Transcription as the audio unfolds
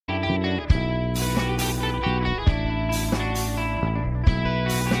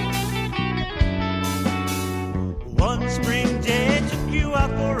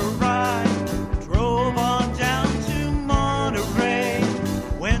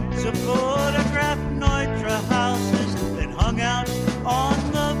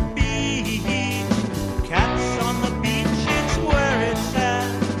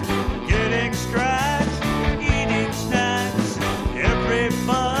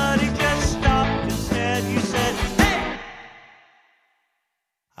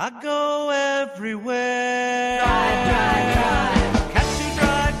I go everywhere. Drive, drive, drive. Catch you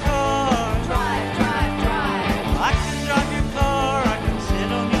drive car. Drive, drive, drive. I can drive your car. I can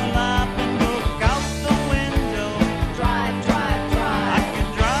sit on your lap and look out the window. Drive, drive, I drive. can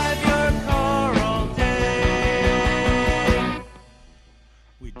drive your car all day.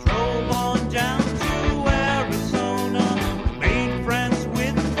 We drove on down to Arizona, made friends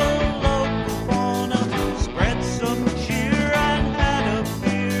with the local fauna, spread some cheer and had a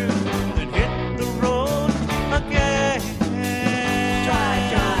beer, then hit the road again. Drive,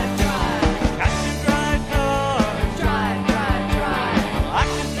 drive, drive. Catch a drive car. Drive, drive, drive. I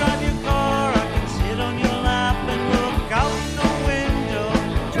can drive your car. I can sit on your lap and look out the window.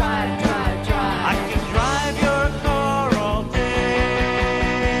 Drive, drive, I drive. can drive your car all day.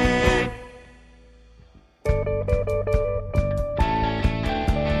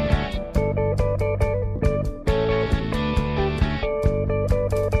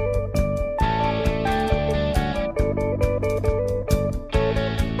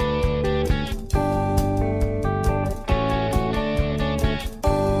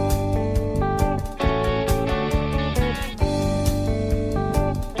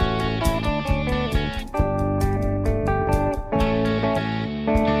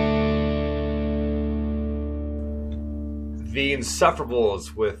 The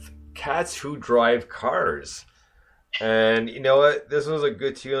Insufferables with Cats Who Drive Cars. And you know what? This was a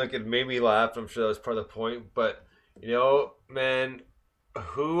good tune. Like, it made me laugh. I'm sure that was part of the point. But, you know, man,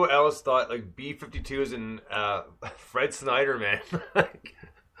 who else thought, like, B-52s and Fred Snyder, man? Like,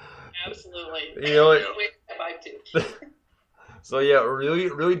 Absolutely. you know what? We have 5-2. So yeah,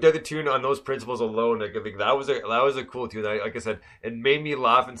 really dug the tune on those principles alone. Like, I think that was a cool tune. Like I said, it made me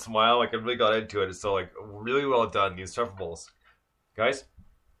laugh and smile. Like, I really got into it. So, like, really well done, the Insufferables, guys.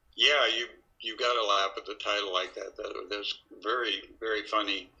 Yeah, you got to laugh at the title like that. That's very, very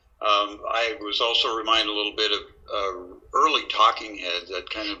funny. I was also reminded a little bit of early Talking Heads, that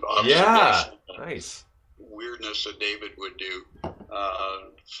kind of observation, Nice. weirdness that David would do.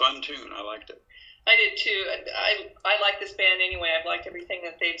 Fun tune. I liked it. I did too. I like this band anyway. I've liked everything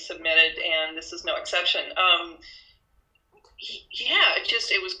that they've submitted, and this is no exception. Yeah,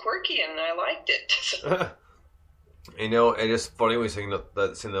 it was quirky, and I liked it. You know, and it's funny when you sing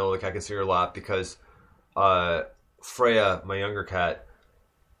like, I can see your laugh, because Freya, my younger cat,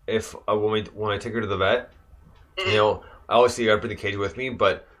 if when I take her to the vet, you know, I always see I bring the cage with me,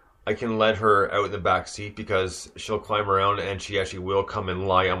 but I can let her out in the back seat because she'll climb around and she actually will come and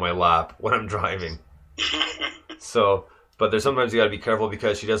lie on my lap when I'm driving. So, but there's sometimes you got to be careful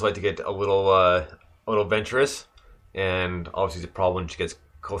because she does like to get a little venturous, and obviously it's a problem when she gets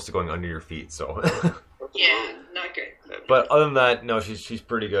close to going under your feet. So, Yeah, not good. but other than that, no, she's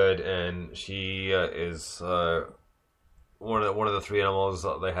pretty good, and she is one of the three animals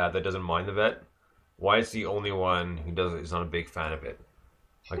that they had that doesn't mind the vet. Wyatt's the only one who is not a big fan of it.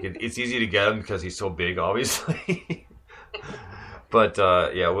 Like, it's easy to get him because he's so big, obviously. But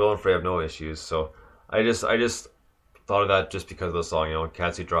yeah, Will and Frey have no issues. So I just thought of that just because of the song, you know,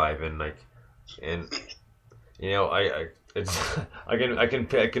 Cats Who Drive, and you know, I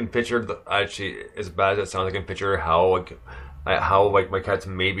can picture actually, as bad as it sounds, I can picture how my cats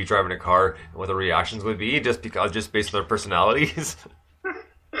may be driving a car and what the reactions would be just based on their personalities.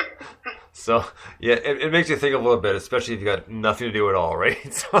 So yeah, it makes you think a little bit, especially if you got nothing to do at all,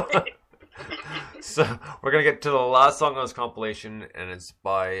 right? So we're gonna get to the last song on this compilation, and it's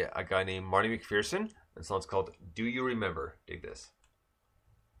by a guy named Marty McPherson. The song's called "Do You Remember?" Dig this.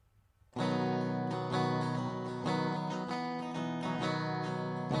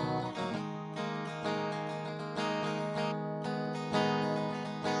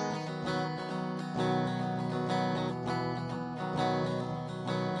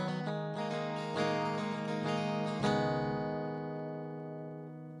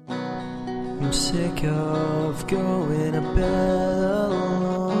 I'm sick of going to bed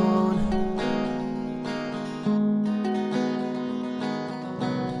alone.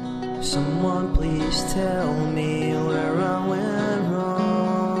 Someone please tell me where I went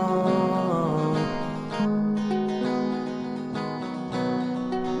wrong.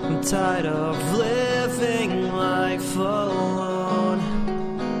 I'm tired of living life alone.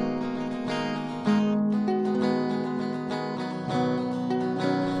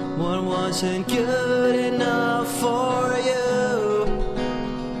 What wasn't good enough for you?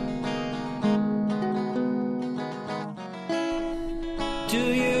 Do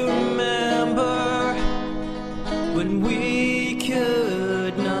you remember when we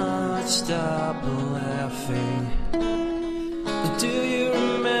could not stop laughing? Do you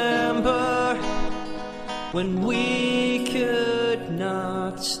remember when we could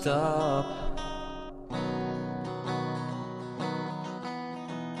not to stop.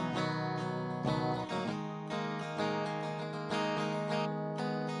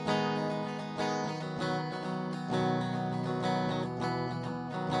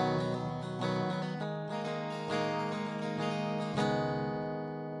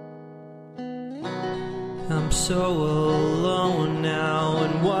 I'm so alone now,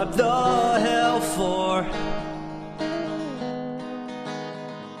 and what the hell for?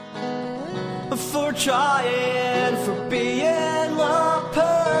 For trying, for being the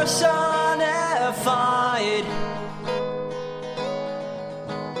personified.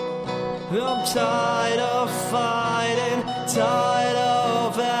 I'm tired of fighting, tired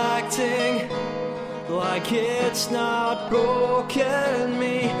of acting like it's not broken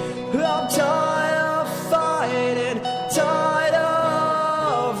me. I'm tired of fighting, tired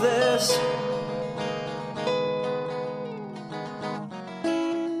of this.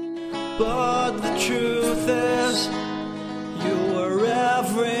 But the truth is, you were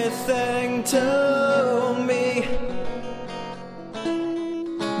everything to me.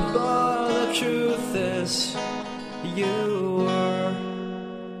 But the truth is, you were.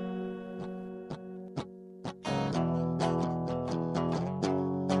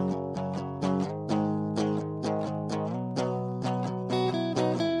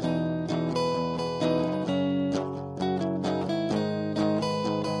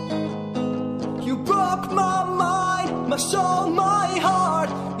 You broke my mind, my soul, my heart.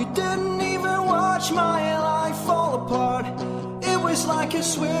 You didn't even watch my life fall apart. It was like a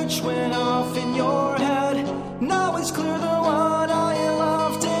switch went off in your head. Now it's clear the one I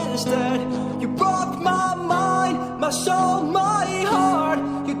loved is dead. You broke my mind, my soul, my heart.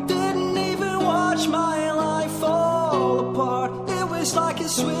 You didn't even watch my life fall apart. It was like a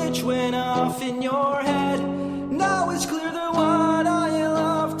switch went off in your head. Now it's clear the one I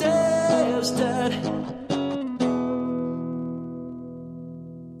loved is dead.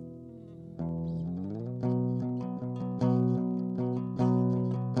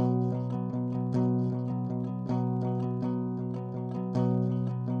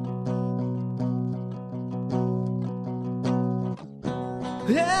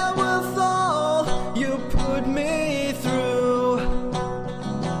 And with all you put me through,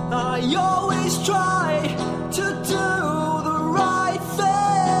 I always tried to do the right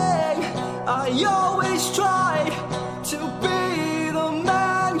thing. I always tried to be the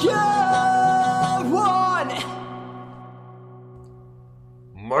man you want.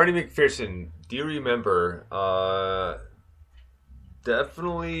 Marty McPherson, do you remember?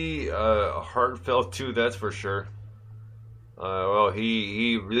 Definitely a heartfelt too, that's for sure. Well,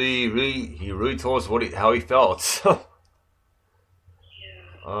 he really told us how he felt. So,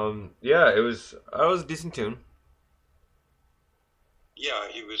 yeah, it was a decent tune. Yeah,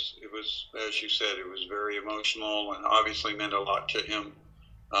 it was, as you said, it was very emotional and obviously meant a lot to him.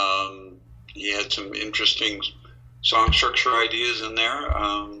 He had some interesting song structure ideas in there.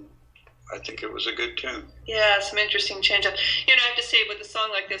 I think it was a good tune. Yeah, some interesting change up. You know, I have to say, with a song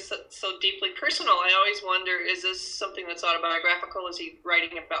like this that's so deeply personal, I always wonder, is this something that's autobiographical? Is he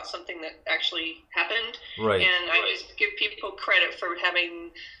writing about something that actually happened? Right. And I always give people credit for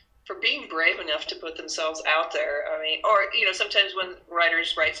being brave enough to put themselves out there. I mean, or, you know, sometimes when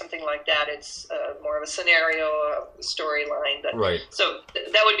writers write something like that, it's more of a scenario, a storyline. Right. So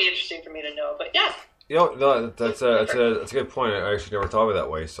that would be interesting for me to know. But yeah. You know, no, that's a good point. I actually never thought of it that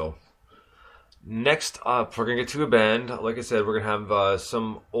way. So next up, we're gonna get to a band. Like I said, we're gonna have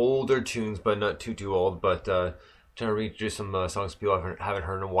some older tunes, but not too old. But trying to reintroduce some songs people haven't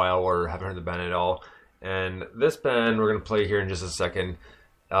heard in a while or haven't heard the band at all. And this band we're gonna play here in just a second.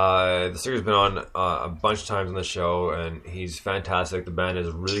 The singer's been on a bunch of times on the show, and he's fantastic. The band is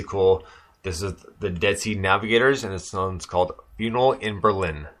really cool. This is the Dead Sea Navigators, and this song's called "Funeral in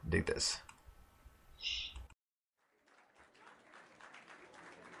Berlin." Dig this.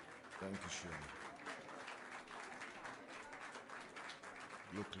 Dankeschön.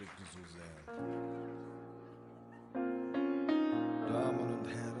 Glücklich zu sein. Damen und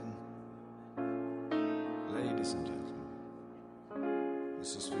Herren, Ladies and Gentlemen,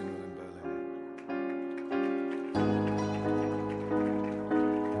 this is Funeral in Berlin.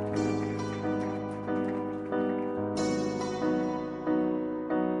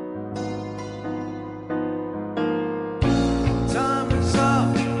 Time is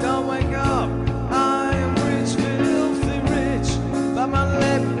up, don't wake up. I am rich, filthy rich, but my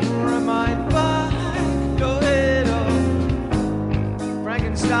lip remain fine.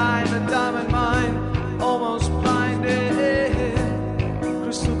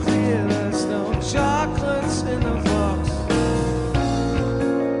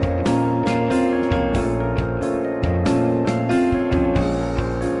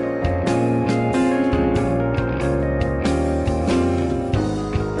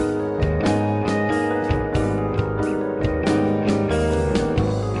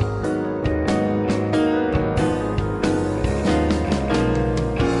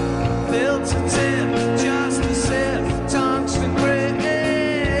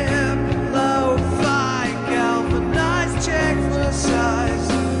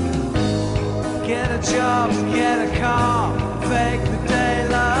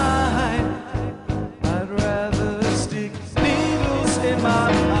 lost in my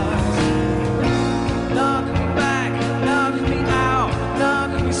eyes. Knock me back, knock me out,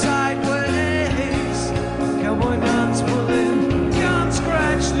 knock me sideways. Cowboy guns pulling, gun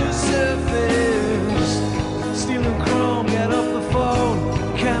scratch the surface. Stealing chrome, get off the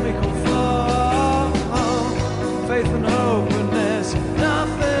phone, chemical flow. Faith and hope, and there's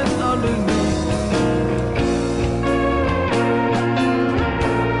nothing underneath.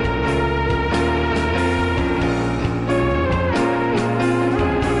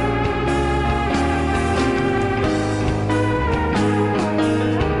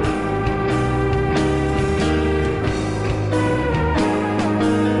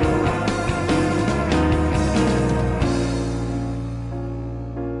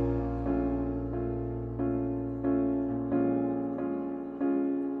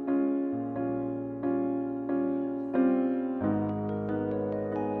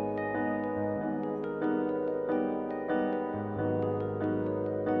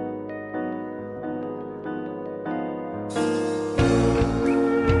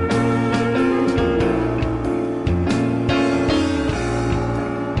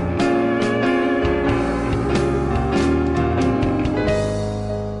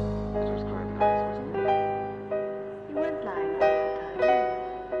 You weren't lying all the time.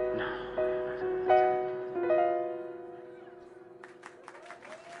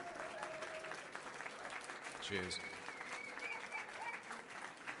 Cheers.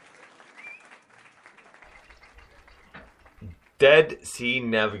 Dead Sea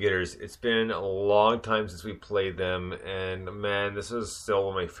Navigators. It's been a long time since we played them, and man, this is still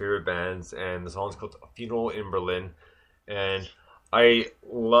one of my favorite bands. And the song's called "Funeral in Berlin," and I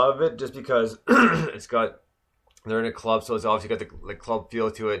love it just because it's got, they're in a club, so it's obviously got the club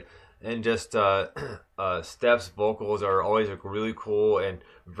feel to it, and just Steph's vocals are always like really cool and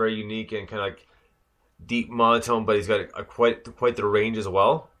very unique and kind of like deep monotone, but he's got quite the range as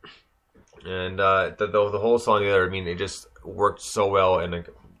well. And the whole song together, I mean, it just worked so well, and I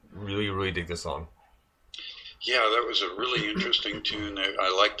really dig this song. Yeah, that was a really interesting tune.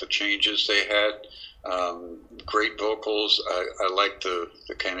 I liked the changes they had. Great vocals. I liked the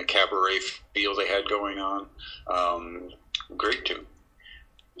kind of cabaret feel they had going on. Great tune.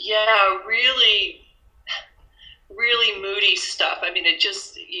 Yeah, really moody stuff. I mean,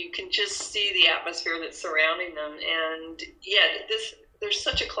 you can just see the atmosphere that's surrounding them. And yeah, they're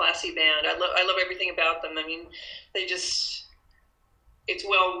such a classy band. I love everything about them. I mean, it's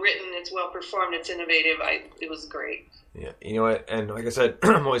well written, it's well performed, it's innovative. It was great. Yeah, you know what? And like I said,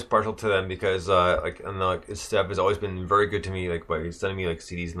 I'm always partial to them because Steph has always been very good to me. Like by sending me like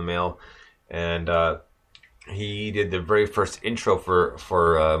CDs in the mail, and he did the very first intro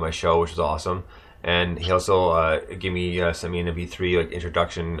for my show, which was awesome. And he also sent me an MP3 like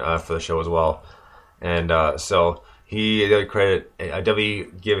introduction for the show as well. And so he got credit. I definitely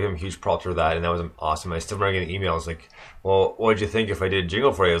give him huge props for that, and that was awesome. I still remember getting emails like, "Well, what would you think if I did a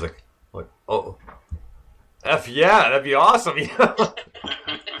jingle for you?" I was like, "What? Oh, F yeah, that'd be awesome." You know?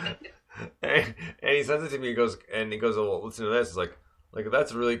 and he sends it to me. He goes, "Oh, well, listen to this." It's like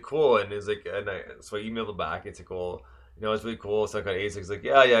that's really cool. And it's like, so I emailed him back. It's like, "Well, you know, it's really cool. It's like on Ace." He's like,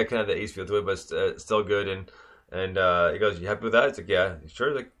 "Yeah, I kind of have the Ace feel to it, but it's still good." And he goes, "You happy with that?" It's like, "Yeah." Sure.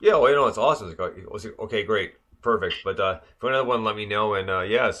 He's like, "Yeah, well, you know, it's awesome." It's like, "Okay, great. Perfect." But if you want another one, let me know. And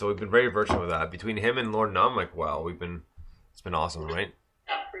yeah, so we've been very fortunate with that. Between him and Lord Numb, like, wow, it's been awesome, right?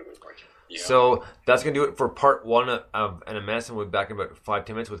 Yeah, really fortunate. Yeah. So that's going to do it for part one of An A Mess, and we'll be back in about 5-10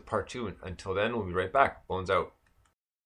 minutes with part two. Until then, we'll be right back. Bones out.